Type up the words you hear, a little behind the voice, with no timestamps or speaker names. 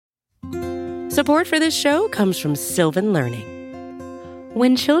Support for this show comes from Sylvan Learning.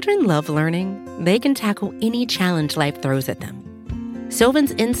 When children love learning, they can tackle any challenge life throws at them.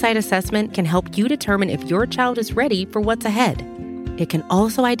 Sylvan's Insight Assessment can help you determine if your child is ready for what's ahead. It can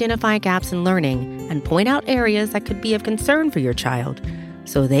also identify gaps in learning and point out areas that could be of concern for your child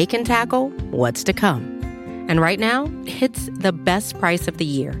so they can tackle what's to come. And right now, it's the best price of the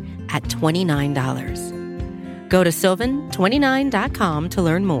year at $29. Go to sylvan29.com to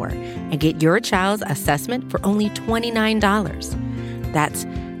learn more and get your child's assessment for only $29. That's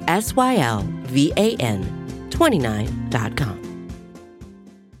SYLVAN29.com.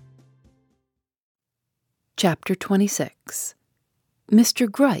 Chapter 26.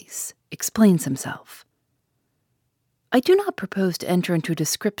 Mr. Gryce explains himself. I do not propose to enter into a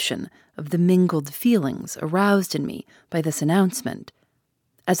description of the mingled feelings aroused in me by this announcement.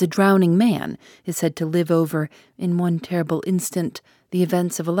 As a drowning man is said to live over, in one terrible instant, the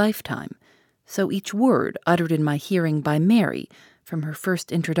events of a lifetime, so each word uttered in my hearing by Mary, from her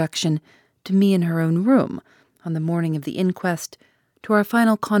first introduction to me in her own room on the morning of the inquest, to our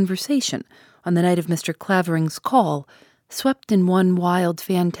final conversation on the night of Mr. Clavering's call, swept in one wild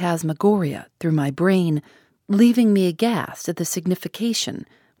phantasmagoria through my brain, leaving me aghast at the signification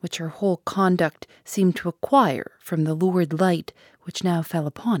which her whole conduct seemed to acquire from the lurid light which now fell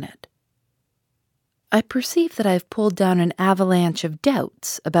upon it. "I perceive that I have pulled down an avalanche of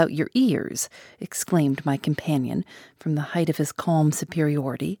doubts about your ears," exclaimed my companion from the height of his calm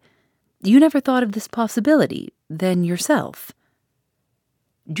superiority. "You never thought of this possibility, then, yourself?"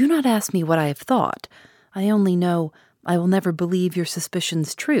 "Do not ask me what I have thought. I only know I will never believe your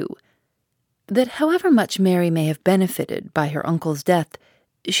suspicions true. That however much Mary may have benefited by her uncle's death,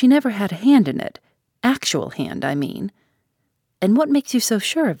 she never had a hand in it. Actual hand, I mean. And what makes you so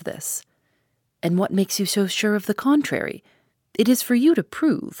sure of this? And what makes you so sure of the contrary? It is for you to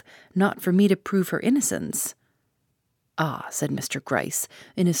prove, not for me to prove her innocence." "Ah," said Mr. Gryce,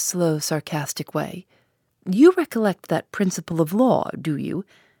 in his slow, sarcastic way, "you recollect that principle of law, do you?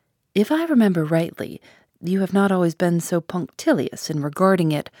 If I remember rightly, you have not always been so punctilious in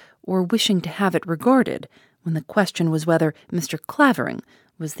regarding it or wishing to have it regarded when the question was whether Mr. Clavering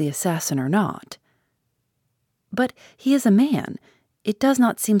was the assassin or not. But he is a man. It does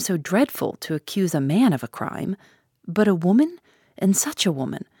not seem so dreadful to accuse a man of a crime. But a woman, and such a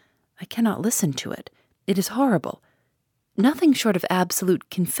woman, I cannot listen to it. It is horrible. Nothing short of absolute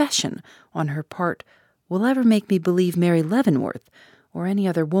confession on her part will ever make me believe Mary Leavenworth or any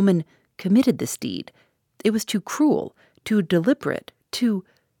other woman committed this deed. It was too cruel, too deliberate, too—"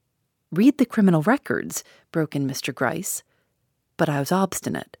 "Read the criminal records," broke in Mr. Gryce. But I was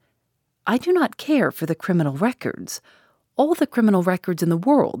obstinate. "I do not care for the criminal records. All the criminal records in the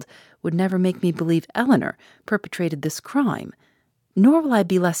world would never make me believe Eleanor perpetrated this crime, nor will I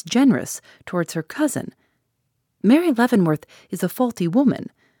be less generous towards her cousin. Mary Leavenworth is a faulty woman,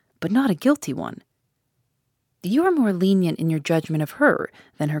 but not a guilty one." "You are more lenient in your judgment of her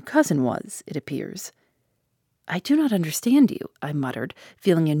than her cousin was, it appears." "I do not understand you," I muttered,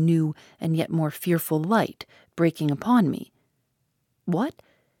 feeling a new and yet more fearful light breaking upon me. "What?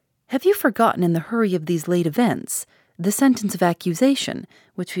 Have you forgotten in the hurry of these late events the sentence of accusation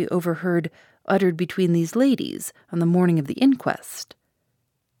which we overheard uttered between these ladies on the morning of the inquest?"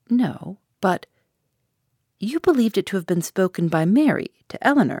 "No, but—" "You believed it to have been spoken by Mary to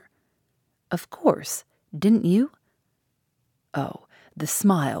Eleanor?" "Of course. Didn't you?" Oh, the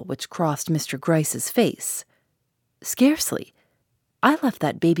smile which crossed Mr. Gryce's face. "Scarcely. I left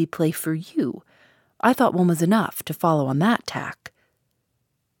that baby play for you. I thought one was enough to follow on that tack."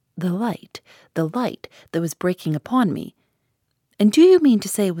 The light that was breaking upon me. "And do you mean to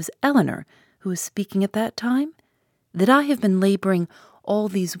say it was Eleanor who was speaking at that time? That I have been laboring all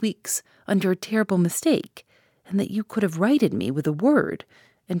these weeks under a terrible mistake, and that you could have righted me with a word,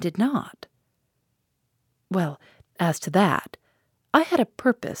 and did not?" "Well, as to that, I had a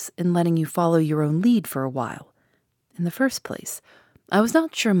purpose in letting you follow your own lead for a while. In the first place, I was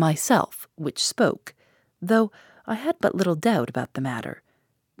not sure myself which spoke, though I had but little doubt about the matter.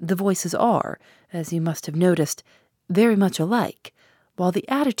 The voices are, as you must have noticed, very much alike, while the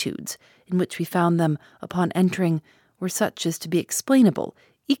attitudes in which we found them upon entering were such as to be explainable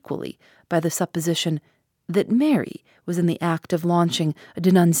equally by the supposition that Mary was in the act of launching a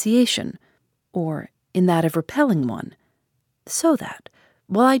denunciation, or in that of repelling one, so that,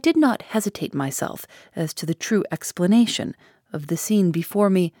 while I did not hesitate myself as to the true explanation of the scene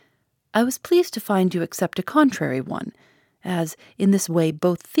before me, I was pleased to find you accept a contrary one, as in this way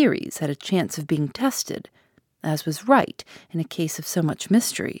both theories had a chance of being tested, as was right in a case of so much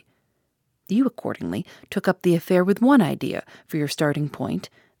mystery. You accordingly took up the affair with one idea for your starting point,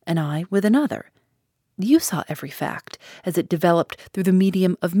 and I with another. You saw every fact as it developed through the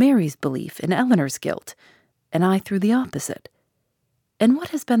medium of Mary's belief in Eleanor's guilt, and I through the opposite. And what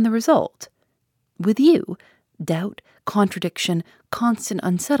has been the result? With you, doubt, contradiction, constant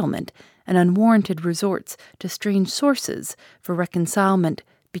unsettlement, and unwarranted resorts to strange sources for reconcilement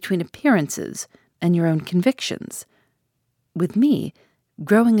between appearances and your own convictions. With me,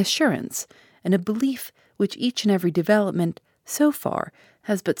 growing assurance and a belief which each and every development so far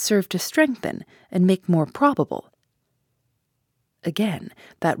has but served to strengthen and make more probable. Again,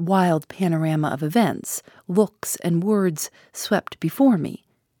 that wild panorama of events, looks, and words swept before me.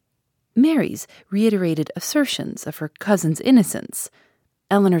 Mary's reiterated assertions of her cousin's innocence,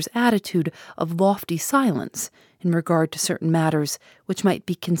 Eleanor's attitude of lofty silence in regard to certain matters which might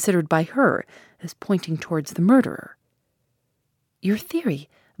be considered by her as pointing towards the murderer. Your theory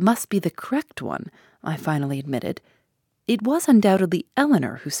must be the correct one, I finally admitted. It was undoubtedly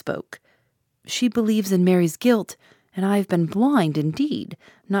Eleanor who spoke. She believes in Mary's guilt, and I have been blind indeed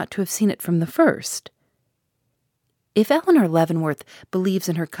not to have seen it from the first. If Eleanor Leavenworth believes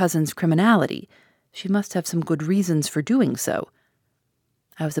in her cousin's criminality, she must have some good reasons for doing so.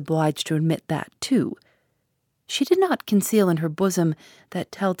 I was obliged to admit that, too. She did not conceal in her bosom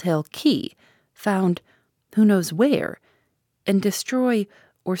that telltale key, found who knows where, and destroy,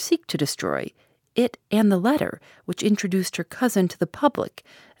 or seek to destroy, it and the letter which introduced her cousin to the public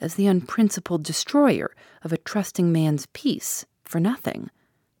as the unprincipled destroyer of a trusting man's peace for nothing.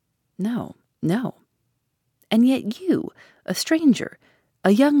 No. And yet you, a stranger,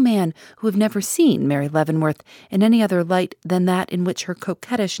 a young man who have never seen Mary Leavenworth in any other light than that in which her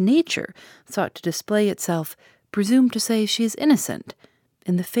coquettish nature sought to display itself, presume to say she is innocent,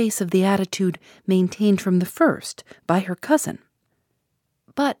 in the face of the attitude maintained from the first by her cousin.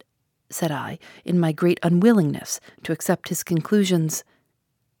 But, said I, in my great unwillingness to accept his conclusions,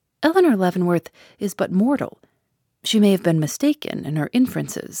 Eleanor Leavenworth is but mortal. She may have been mistaken in her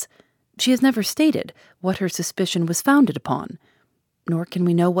inferences. She has never stated what her suspicion was founded upon, nor can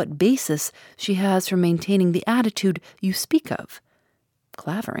we know what basis she has for maintaining the attitude you speak of.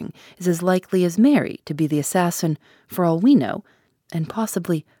 Clavering is as likely as Mary to be the assassin for all we know, and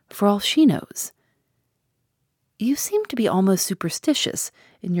possibly for all she knows. You seem to be almost superstitious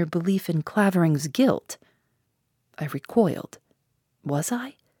in your belief in Clavering's guilt. I recoiled. Was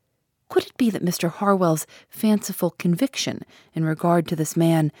I? Could it be that Mr. Harwell's fanciful conviction in regard to this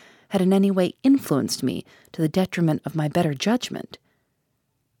man had in any way influenced me to the detriment of my better judgment?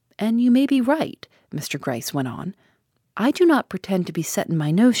 And you may be right, Mr. Gryce went on. I do not pretend to be set in my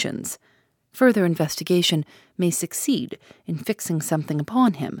notions. Further investigation may succeed in fixing something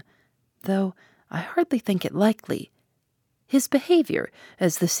upon him, though I hardly think it likely. His behavior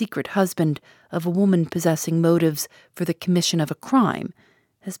as the secret husband of a woman possessing motives for the commission of a crime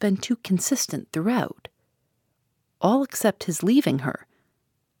has been too consistent throughout. All except his leaving her.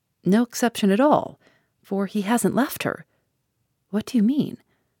 No exception at all, for he hasn't left her. What do you mean?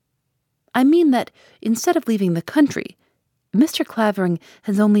 I mean that, instead of leaving the country, Mr. Clavering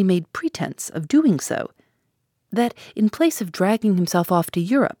has only made pretense of doing so. That, in place of dragging himself off to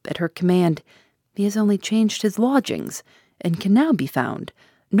Europe at her command, he has only changed his lodgings, and can now be found,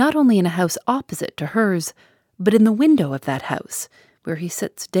 not only in a house opposite to hers, but in the window of that house, where he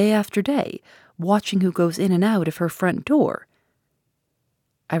sits day after day, watching who goes in and out of her front door.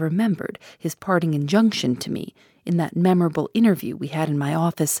 I remembered his parting injunction to me in that memorable interview we had in my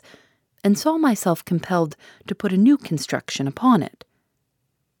office, and saw myself compelled to put a new construction upon it.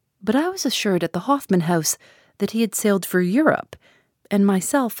 But I was assured at the Hoffman House that he had sailed for Europe, and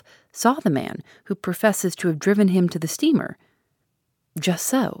myself saw the man who professes to have driven him to the steamer. Just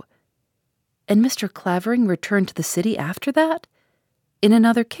so. And Mr. Clavering returned to the city after that? In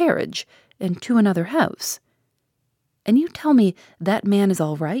another carriage, and to another house. And you tell me that man is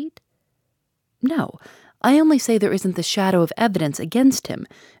all right? No, I only say there isn't the shadow of evidence against him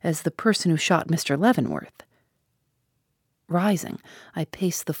as the person who shot Mr. Leavenworth. Rising, I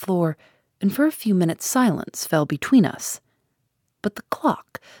paced the floor, and for a few minutes silence fell between us. But the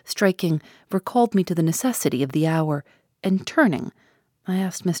clock, striking, recalled me to the necessity of the hour, and turning, I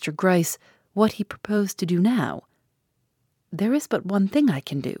asked Mr. Gryce what he proposed to do now. "There is but one thing I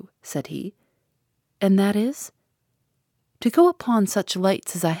can do," said he, "and that is to go upon such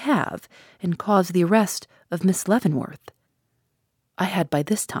lights as I have and cause the arrest of Miss Leavenworth." I had by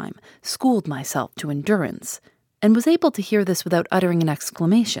this time schooled myself to endurance, and was able to hear this without uttering an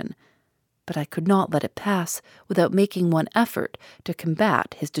exclamation, but I could not let it pass without making one effort to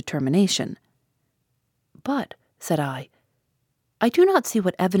combat his determination. "But," said I do not see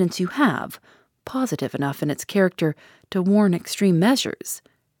what evidence you have, positive enough in its character to warrant extreme measures.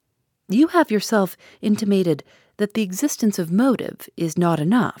 You have yourself intimated that the existence of motive is not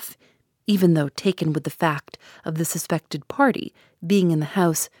enough, even though taken with the fact of the suspected party being in the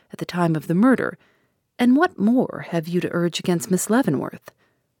house at the time of the murder. And what more have you to urge against Miss Leavenworth?"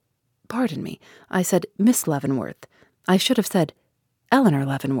 "Pardon me, I said Miss Leavenworth. I should have said Eleanor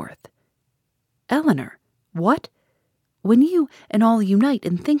Leavenworth." "Eleanor? What? When you and all unite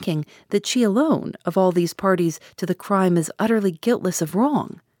in thinking that she alone of all these parties to the crime is utterly guiltless of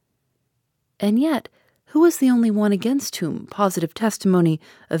wrong. And yet, who is the only one against whom positive testimony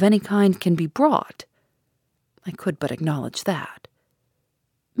of any kind can be brought?" I could but acknowledge that.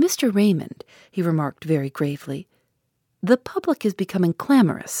 "Mr. Raymond," he remarked very gravely, "the public is becoming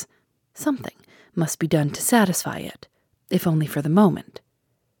clamorous. Something must be done to satisfy it, if only for the moment.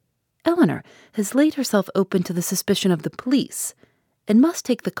 Eleanor has laid herself open to the suspicion of the police, and must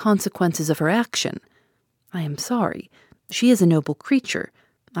take the consequences of her action. I am sorry. She is a noble creature.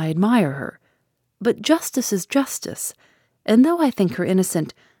 I admire her. But justice is justice, and though I think her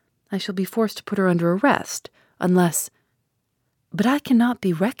innocent, I shall be forced to put her under arrest, unless— But I cannot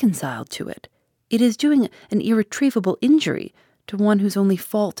be reconciled to it. It is doing an irretrievable injury to one whose only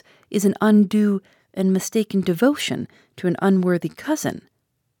fault is an undue and mistaken devotion to an unworthy cousin.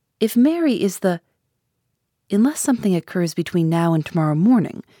 If Mary is the— Unless something occurs between now and tomorrow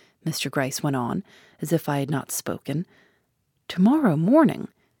morning," Mr. Gryce went on, as if I had not spoken. "Tomorrow morning?"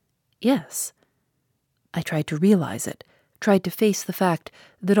 "Yes." I tried to realize it, tried to face the fact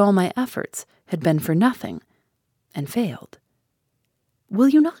that all my efforts had been for nothing, and failed. "Will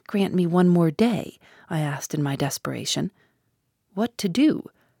you not grant me one more day?" I asked in my desperation. What to do?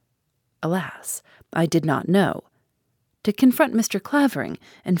 Alas, I did not know. To confront Mr. Clavering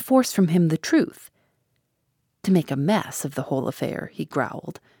and force from him the truth. To make a mess of the whole affair, he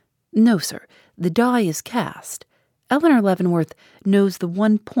growled. "No, sir, the die is cast. Eleanor Leavenworth knows the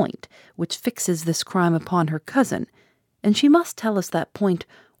one point which fixes this crime upon her cousin, and she must tell us that point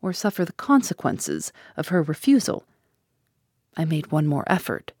or suffer the consequences of her refusal." I made one more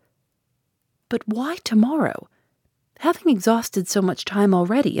effort. "But why tomorrow? Having exhausted so much time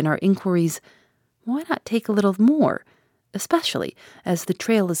already in our inquiries, why not take a little more, especially as the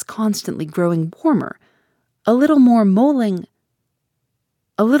trail is constantly growing warmer? A little more moling—"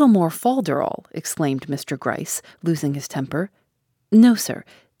 "A little more falderall," exclaimed Mr. Gryce, losing his temper. "No, sir,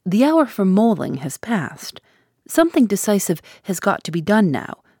 the hour for moling has passed. Something decisive has got to be done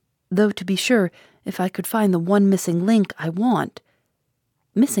now, though to be sure, if I could find the one missing link I want—"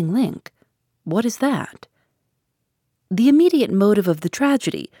 "Missing link? What is that?" "The immediate motive of the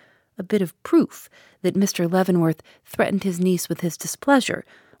tragedy, a bit of proof that Mr. Leavenworth threatened his niece with his displeasure,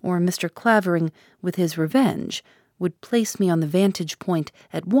 or Mr. Clavering with his revenge, would place me on the vantage point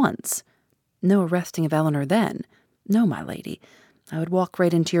at once. No arresting of Eleanor then. No, my lady. I would walk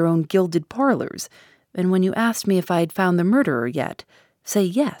right into your own gilded parlors, and when you asked me if I had found the murderer yet, say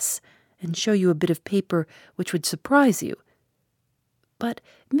yes, and show you a bit of paper which would surprise you. But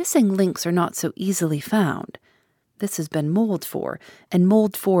missing links are not so easily found. This has been mulled for,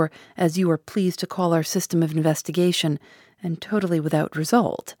 as you are pleased to call our system of investigation, and totally without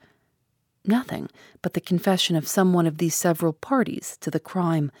result. Nothing but the confession of some one of these several parties to the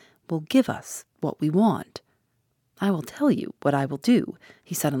crime will give us what we want. I will tell you what I will do,"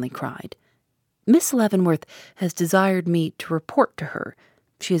 he suddenly cried. "Miss Leavenworth has desired me to report to her.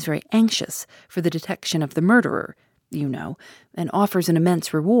 She is very anxious for the detection of the murderer, you know, and offers an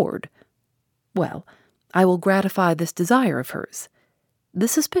immense reward. Well, I will gratify this desire of hers. The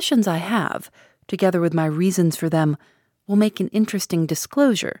suspicions I have, together with my reasons for them, will make an interesting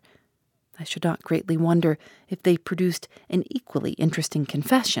disclosure. I should not greatly wonder if they produced an equally interesting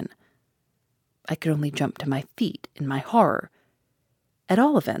confession." I could only jump to my feet in my horror. At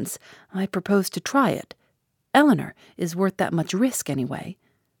all events, I propose to try it. Eleanor is worth that much risk anyway.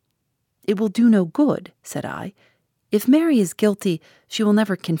 "It will do no good," said I. "If Mary is guilty, she will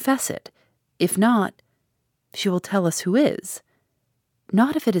never confess it. If not, she will tell us who is.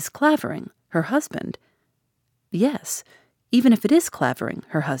 Not if it is Clavering, her husband. Yes, even if it is Clavering,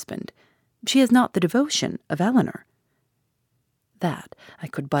 her husband. She has not the devotion of Eleanor." That I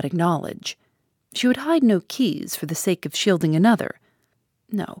could but acknowledge. She would hide no keys for the sake of shielding another.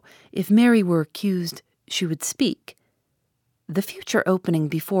 No, if Mary were accused, she would speak. The future opening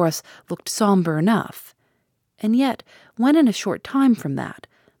before us looked somber enough. And yet, when in a short time from that,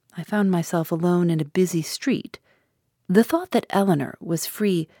 I found myself alone in a busy street, the thought that Eleanor was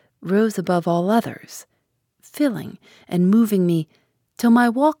free rose above all others, filling and moving me till my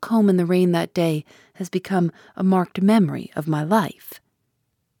walk home in the rain that day has become a marked memory of my life.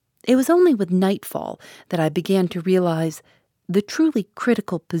 It was only with nightfall that I began to realize the truly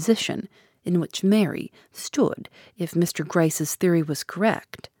critical position in which Mary stood if Mr. Gryce's theory was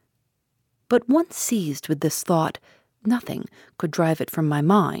correct. But once seized with this thought, nothing could drive it from my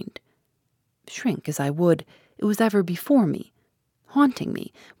mind. Shrink as I would, it was ever before me, haunting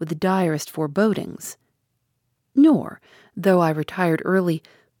me with the direst forebodings. Nor, though I retired early,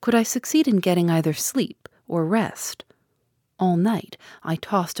 could I succeed in getting either sleep or rest. All night I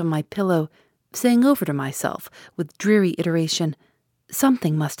tossed on my pillow, saying over to myself with dreary iteration,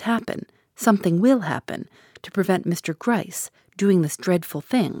 "Something must happen, something will happen, to prevent Mr. Gryce doing this dreadful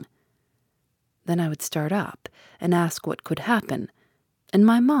thing." Then I would start up and ask what could happen, and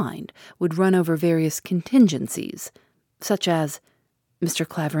my mind would run over various contingencies, such as Mr.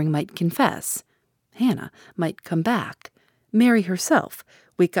 Clavering might confess, Hannah might come back, Mary herself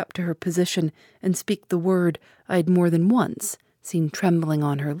wake up to her position and speak the word I'd more than once seen trembling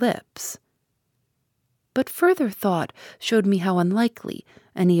on her lips. But further thought showed me how unlikely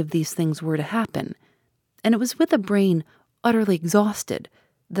any of these things were to happen, and it was with a brain utterly exhausted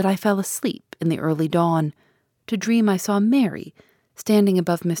that I fell asleep in the early dawn to dream I saw Mary standing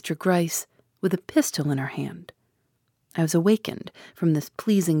above Mr. Gryce with a pistol in her hand. I was awakened from this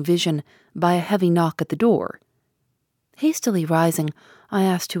pleasing vision by a heavy knock at the door. Hastily rising, I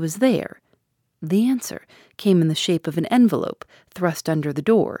asked who was there. The answer came in the shape of an envelope thrust under the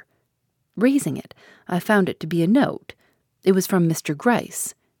door. Raising it, I found it to be a note. It was from Mr.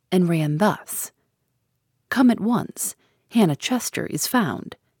 Gryce, and ran thus: "Come at once. Hannah Chester is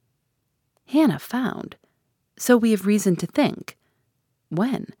found." Hannah found? So we have reason to think.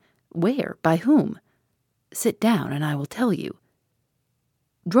 When? Where? By whom? Sit down, and I will tell you.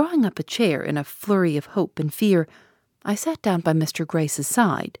 Drawing up a chair in a flurry of hope and fear, I sat down by Mr. Gryce's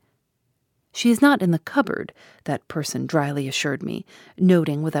side. "She is not in the cupboard," that person dryly assured me,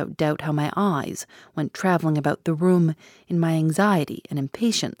 noting without doubt how my eyes went traveling about the room in my anxiety and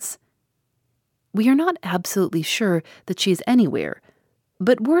impatience. "We are not absolutely sure that she is anywhere,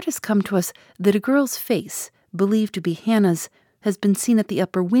 but word has come to us that a girl's face, believed to be Hannah's, has been seen at the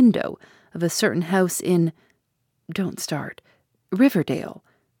upper window of a certain house in— don't start— Riverdale,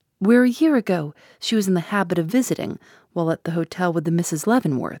 where a year ago she was in the habit of visiting while at the hotel with the Mrs.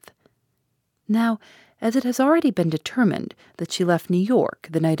 Leavenworth. Now, as it has already been determined that she left New York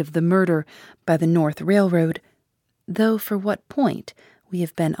the night of the murder by the North Railroad, though for what point we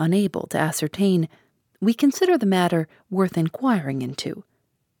have been unable to ascertain, we consider the matter worth inquiring into.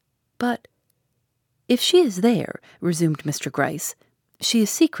 But if she is there," resumed Mr. Gryce, "she is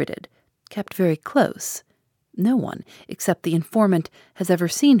secreted, kept very close. No one, except the informant, has ever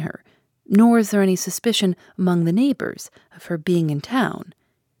seen her, nor is there any suspicion among the neighbors of her being in town.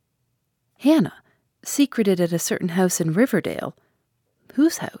 Hannah, secreted at a certain house in Riverdale.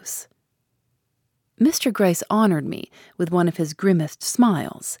 Whose house?" Mr. Gryce honored me with one of his grimmest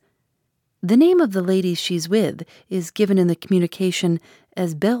smiles. "The name of the lady she's with is given in the communication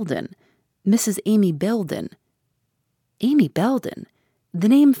as Belden, Mrs. Amy Belden." Amy Belden? The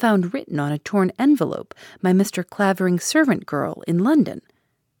name found written on a torn envelope by Mr. Clavering's servant girl in London.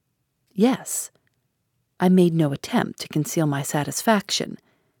 "Yes." I made no attempt to conceal my satisfaction.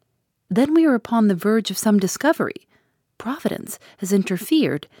 "Then we are upon the verge of some discovery. Providence has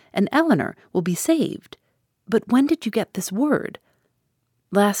interfered, and Eleanor will be saved. But when did you get this word?"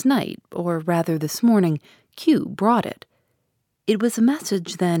 "Last night, or rather this morning, Q brought it." "It was a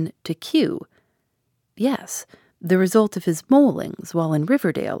message, then, to Q?" "Yes, the result of his molings while in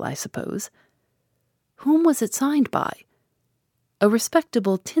Riverdale, I suppose." "Whom was it signed by?" "A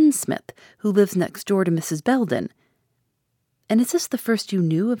respectable tinsmith who lives next door to Mrs. Belden." "And is this the first you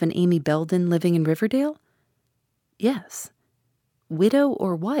knew of an Amy Belden living in Riverdale?" "Yes." "Widow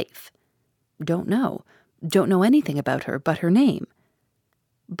or wife?" "Don't know. Don't know anything about her but her name."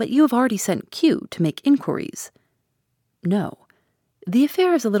 "But you have already sent Q to make inquiries." "No. The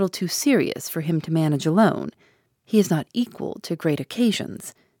affair is a little too serious for him to manage alone. He is not equal to great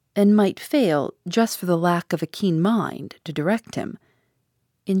occasions, and might fail just for the lack of a keen mind to direct him.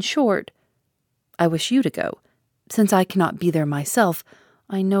 In short, I wish you to go. Since I cannot be there myself,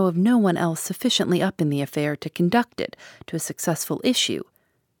 I know of no one else sufficiently up in the affair to conduct it to a successful issue.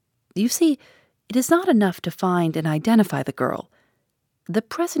 You see, it is not enough to find and identify the girl. The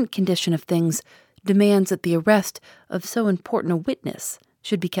present condition of things demands that the arrest of so important a witness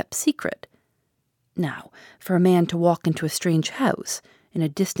should be kept secret. Now, for a man to walk into a strange house in a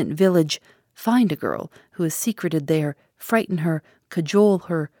distant village, find a girl who is secreted there, frighten her, cajole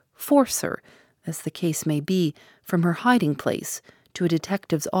her, force her, as the case may be, from her hiding place to a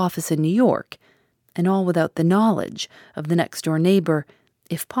detective's office in New York, and all without the knowledge of the next-door neighbor,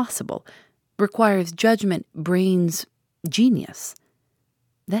 if possible, requires judgment, brains, Genius.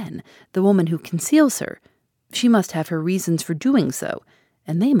 Then, the woman who conceals her, she must have her reasons for doing so,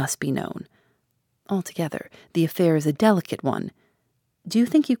 and they must be known. Altogether, the affair is a delicate one. Do you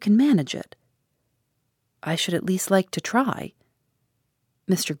think you can manage it? I should at least like to try.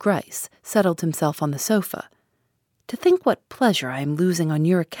 Mr. Gryce settled himself on the sofa. To think what pleasure I am losing on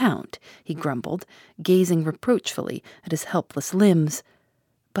your account, he grumbled, gazing reproachfully at his helpless limbs.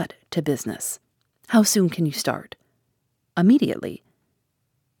 But to business. How soon can you start? Immediately.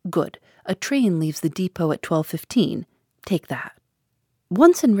 Good. A train leaves the depot at 12:15. Take that.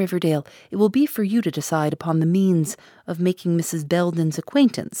 Once in Riverdale, it will be for you to decide upon the means of making Mrs. Belden's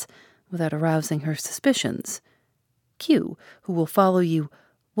acquaintance without arousing her suspicions. Q, who will follow you,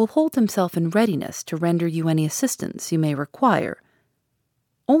 will hold himself in readiness to render you any assistance you may require.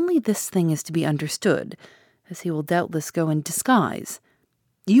 Only this thing is to be understood, as he will doubtless go in disguise.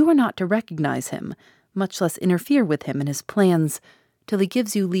 You are not to recognize him, much less interfere with him in his plans, till he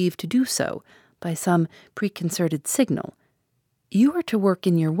gives you leave to do so by some preconcerted signal. You are to work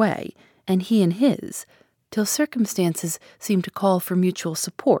in your way, and he in his, till circumstances seem to call for mutual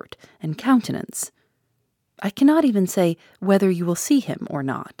support and countenance. I cannot even say whether you will see him or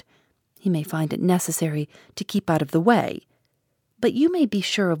not. He may find it necessary to keep out of the way. But you may be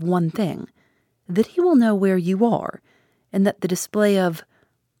sure of one thing, that he will know where you are, and that the display of,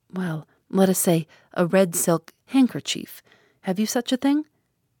 well, let us say, a red silk handkerchief, have you such a thing?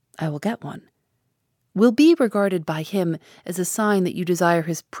 I will get one. Will be regarded by him as a sign that you desire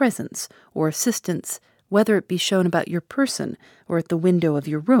his presence or assistance, whether it be shown about your person or at the window of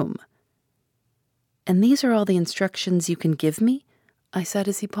your room. And these are all the instructions you can give me? I said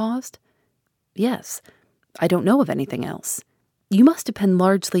as he paused. Yes, I don't know of anything else. You must depend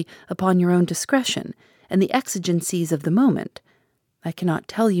largely upon your own discretion and the exigencies of the moment. I cannot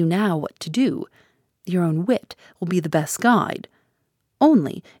tell you now what to do. Your own wit will be the best guide.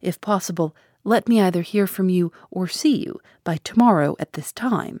 Only, if possible, let me either hear from you or see you by tomorrow at this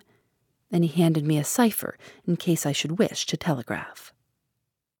time. And he handed me a cipher in case I should wish to telegraph.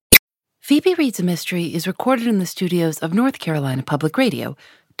 Phoebe Reads a Mystery is recorded in the studios of North Carolina Public Radio,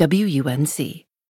 WUNC.